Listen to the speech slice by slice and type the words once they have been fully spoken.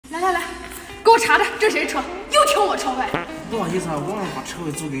来来，给我查查这谁车？又停我车位。不好意思啊，忘了把车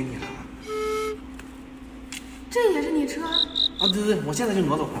位租给你了。这也是你车啊？啊，对，我现在就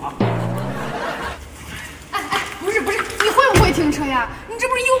挪走了啊。哎，不是，你会不会停车呀？你这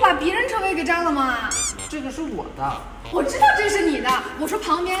不是又把别人车位给占了吗？这个是我的。我知道这是你的，我说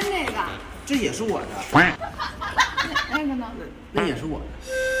旁边那个。这也是我的。那个呢？那也是我的。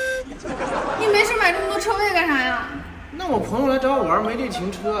你没事买这么多车位干啥呀？那我朋友来找我玩，没地停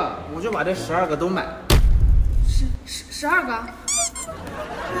车，我就把这12个都买了。12个？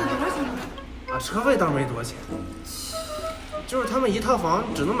那多少钱？啊，车位倒没多少钱，就是他们一套房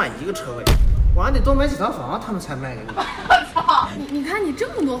只能买1个车位，我还得多买几套房，他们才卖给我。我操！你看你这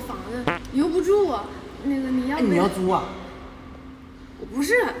么多房子，你又不住啊？那个你要不要？你要租啊？我不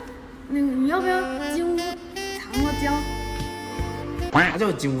是，那个你要不要金屋藏了娇？啥叫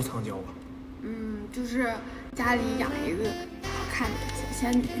金屋藏娇啊？就是家里养一个好看的小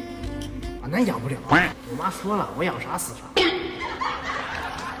仙女。啊，那养不了。我妈说了，我养啥死啥。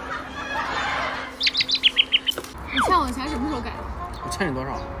你欠我的钱什么时候给的？我欠你多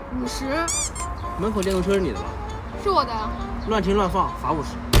少？50。门口电动车是你的吧？是我的。乱停乱放，罚50。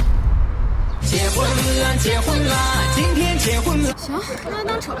结婚了，结婚了，今天结婚了。行，那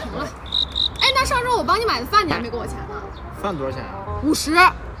当扯平了。哎，那上周我帮你买的饭你还没给我钱呢。饭多少钱啊？50。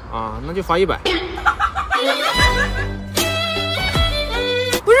啊，那就罚100。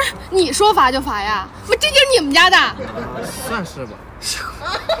不是你说罚就罚呀？不，这就是你们家的。算是吧。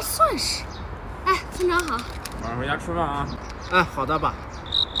算是。哎，村长好。晚上回家吃饭啊。哎，好的吧。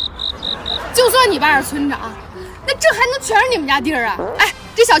就算你爸是村长，那这还能全是你们家地儿啊？哎，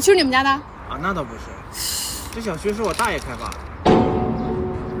这小区是你们家的？啊，那倒不是，这小区是我大爷开发的，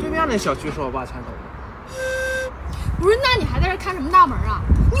对面那小区是我爸牵头的。不是，那你还在这看什么大门啊？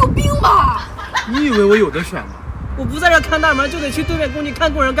你有病吧？你以为我有的选吗？我不在这看大门，就得去对面工地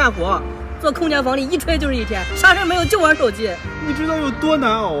看工人干活，坐空调房里一吹就是一天，啥事没有就玩手机。你知道有多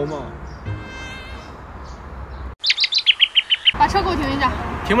难熬吗？把车给我停一下。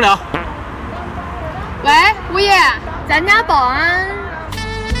停不了。喂，物业，咱家保安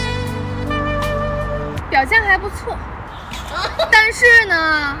表现还不错，但是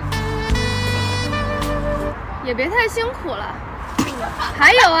呢，也别太辛苦了。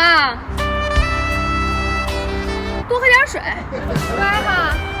还有啊，多喝点水。乖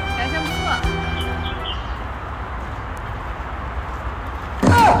哈，表现不错。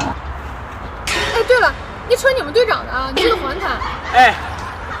哎，对了，那车你们队长的啊，你记得还他。哎，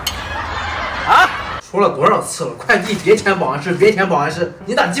啊！说了多少次了，快递别填保安室，别填保安室，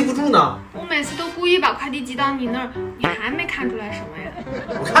你咋记不住呢？我每次都故意把快递寄到你那儿，你还没看出来什么呀？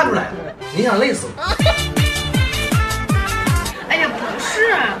我看出来了，你想累死我。哎呀，不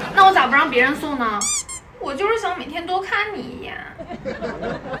是，那我咋不让别人送呢？我就是想每天多看你一眼。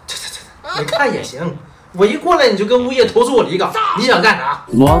你看也行，我一过来你就跟物业投诉我离岗，你想干啥？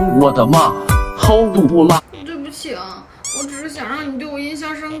管我的妈，齁不不辣。对不起啊，我只是想让你对我印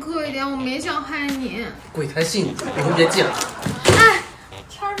象深刻一点，我没想害你。鬼才信你，以后别记了。哎，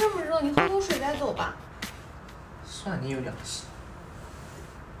天这么热，你喝口水再走吧。算你有良心。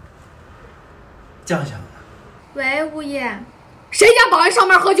酱香了。喂，物业，谁家保安上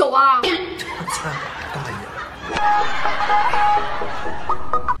班喝酒啊？大爷。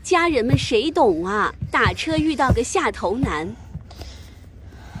家人们谁懂啊？打车遇到个下头男，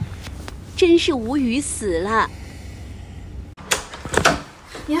真是无语死了。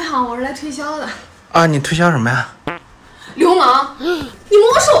您好，我是来推销的。啊，你推销什么呀？流氓，你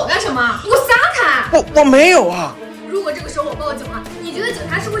摸手干什么？你给我撒开！我没有啊。如果这个时候我报警了，你觉得警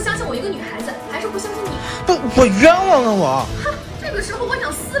察是会相信我一个女孩子，还是会相信你？不，我冤枉啊我。哼，这个时候我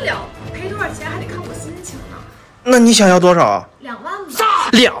想私了，赔多少钱还得看我心情呢。那你想要多少？2万吧。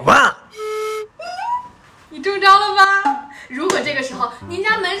2万？你中招了吧？如果这个时候您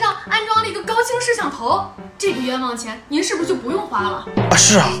家门上安装了一个高清摄像头，这个冤枉钱您是不是就不用花了？啊，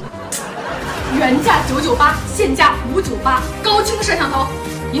是啊。原价998，现价598，高清摄像头，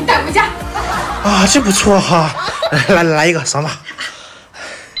您带回家。啊，这不错哈。来一个扫码。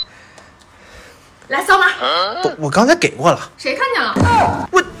来扫码。我刚才给过了。谁看见了？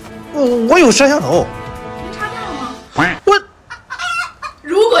我有摄像头。您插电了吗？我。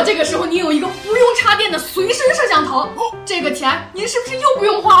如果这个时候您有一个不用插电的随身摄像头，这个钱您是不是又不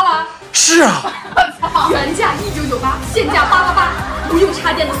用花了？是啊。原价1998，现价888，不用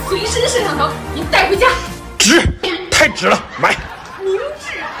插电的随身摄像头，您带回家。值，太值了，买。明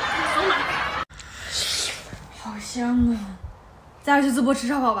智，扫码。好香啊！咱俩去淄博吃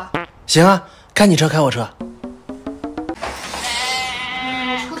烧烤吧。行啊，开你车，开我车。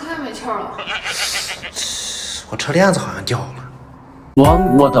车太没气儿了。我车链子好像掉了。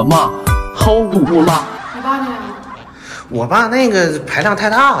玩我的妈，hold不拉。你爸呢？我爸那个排量太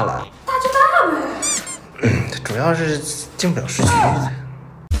大了，大就大呗。主要是进不了市区。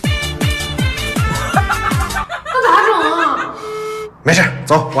那咋整啊？没事，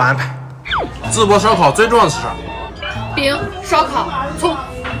走，我安排。淄博烧烤最重要的是啥？饼、烧烤、葱。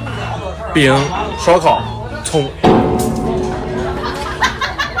饼、烧烤、葱。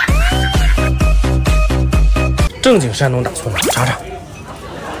正经山东大葱，尝尝。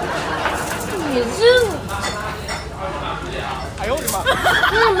你这，哎呦我的妈！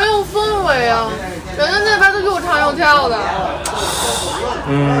那没有氛围啊，人家那边都又唱又跳的。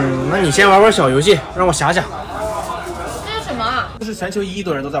那你先玩玩小游戏，让我想想。这是什么啊？这是全球1亿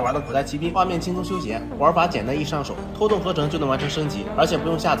多人都在玩的口袋骑兵，画面轻松休闲，玩法简单易上手，拖动合成就能完成升级，而且不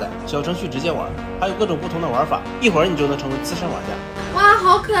用下载，小程序直接玩，还有各种不同的玩法，一会儿你就能成为资深玩家。哇，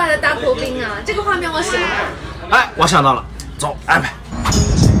好可爱的大头兵啊！这个画面我喜欢。哎，我想到了，走，安排。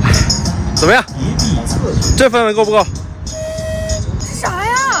怎么样？这氛围够不够？这啥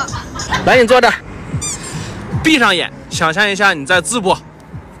呀？来，你坐这儿，闭上眼，想象一下你在淄博。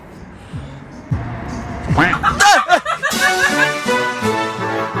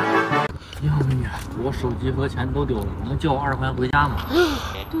你好，美女，我手机和钱都丢了，能借我20块钱回家吗？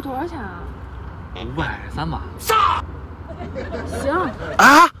丢多少钱啊530吧。行，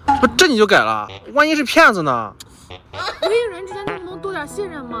啊，这你就给了？万一是骗子呢？人与人之间能不能多点信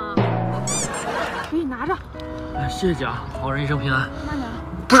任吗？给你拿着。哎，谢谢啊，好人一生平安。慢点。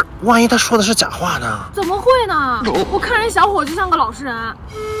不是，万一他说的是假话呢？怎么会呢？我看人小伙就像个老实人，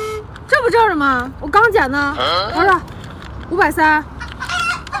这不正着吗？我刚捡的，多少？530，人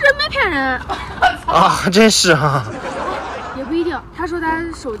没骗人。啊，还真是哈。也不一定，他说他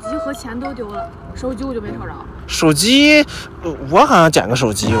手机和钱都丢了，手机我就没找着。手机，我好像捡个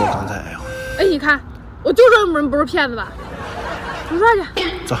手机，我刚才。哎，你看，我就说人不是骗子吧？入串去。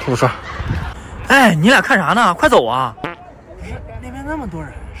走，入串。哎，你俩看啥呢？快走啊！不是，那边那么多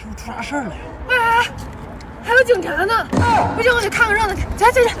人，是不是出啥事儿了呀？哎，还有警察呢！不行，我得看个热闹去。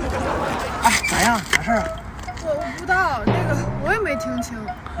去。哎，咋样？啥事儿啊？我不知道，那个我也没听清。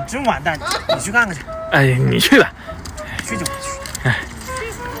你真完蛋，你去看看去。哎，你去吧。去就去。哎，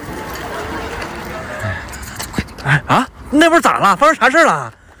哎啊！那边咋了？发生啥事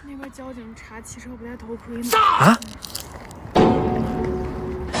了？那边交警查汽车不戴头盔呢。啊！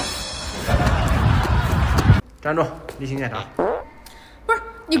站住！例行检查。不是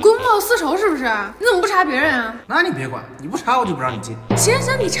你公报私仇是不是？你怎么不查别人啊？那你别管，你不查我就不让你进。行，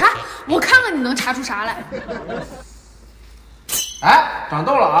你查，我看看你能查出啥来。哎，长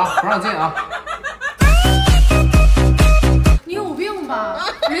痘了啊，不让进啊！你有病吧？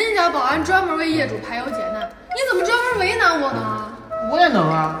人家保安专门为业主排忧解难，你怎么专门为难我呢？我也能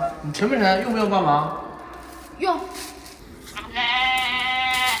啊，你沉不沉？用不用帮忙？用。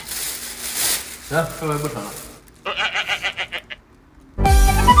行，氛围不成了。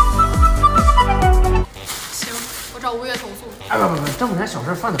行，我找物业投诉。哎，不，这么点小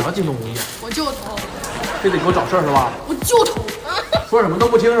事犯得着惊动物业？我就投。非得给我找事儿是吧？我就投。说什么都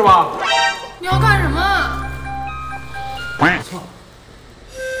不听是吧？你要干什么？不错。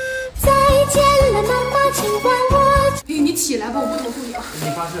再见了，妈妈，请还我。你起来吧，我不投诉你了。你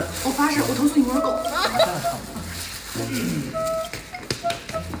发誓？我发誓，我投诉你玩狗。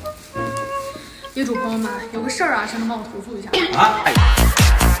业主朋友们，有个事儿啊，谁能帮我投诉一下？啊！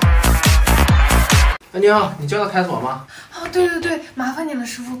你好，你叫他开锁吗？哦，对，麻烦你了，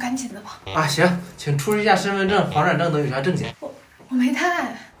师傅，赶紧的吧。啊，行，请出示一下身份证、房产证等有效证件。我没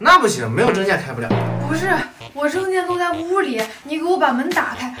带。那不行，没有证件开不了。不是，我证件都在屋里，你给我把门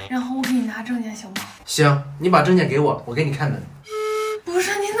打开，然后我给你拿证件，行吗？行，你把证件给我，我给你开门。不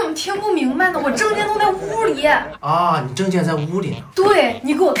是，你怎么听不明白呢？我证件都在屋里。啊，你证件在屋里呢。对，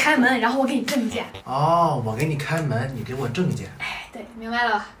你给我开门，然后我给你证件。哦，我给你开门，你给我证件。哎，对，明白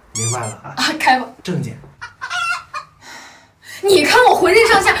了吧？明白了啊。啊，开吧。证件。你看我浑身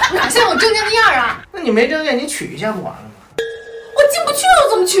上下哪像有证件的样啊？那你没证件，你取一下不完了吗？我进不去，我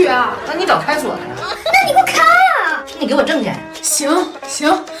怎么取啊？那你找开锁呀。那你给我开啊！你给我证件。行，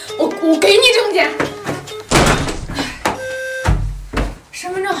我给你证件。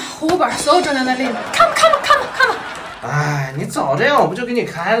身份证、户口本，所有证件在里面，看吧。哎，你早这样我不就给你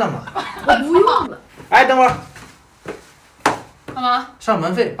开了吗？我不用了。哎，等会儿。干嘛？上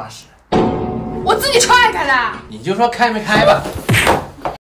门费80。我自己踹开的。你就说开没开吧。